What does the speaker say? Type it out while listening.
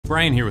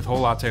Brian here with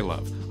Whole Latte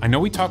Love. I know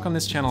we talk on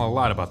this channel a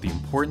lot about the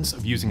importance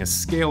of using a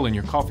scale in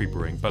your coffee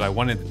brewing, but I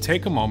wanted to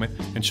take a moment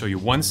and show you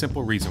one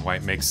simple reason why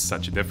it makes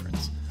such a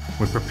difference.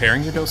 When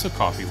preparing your dose of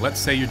coffee, let's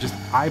say you're just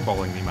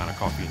eyeballing the amount of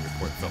coffee in your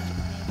port filter.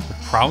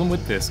 The problem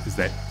with this is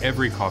that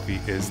every coffee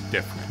is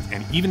different,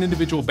 and even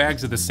individual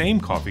bags of the same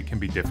coffee can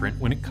be different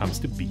when it comes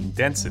to bean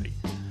density.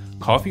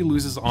 Coffee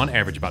loses on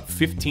average about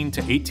 15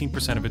 to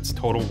 18% of its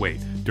total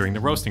weight during the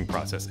roasting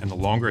process, and the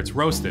longer it's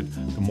roasted,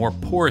 the more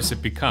porous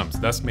it becomes,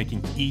 thus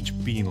making each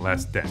bean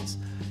less dense.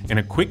 In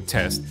a quick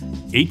test,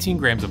 18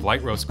 grams of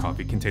light roast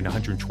coffee contained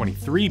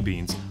 123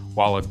 beans,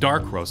 while a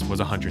dark roast was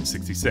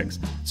 166.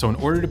 So in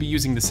order to be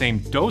using the same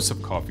dose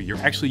of coffee, you're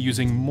actually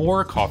using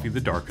more coffee the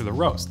darker the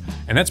roast.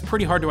 And that's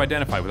pretty hard to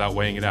identify without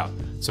weighing it out.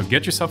 So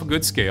get yourself a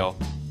good scale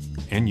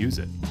and use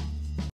it.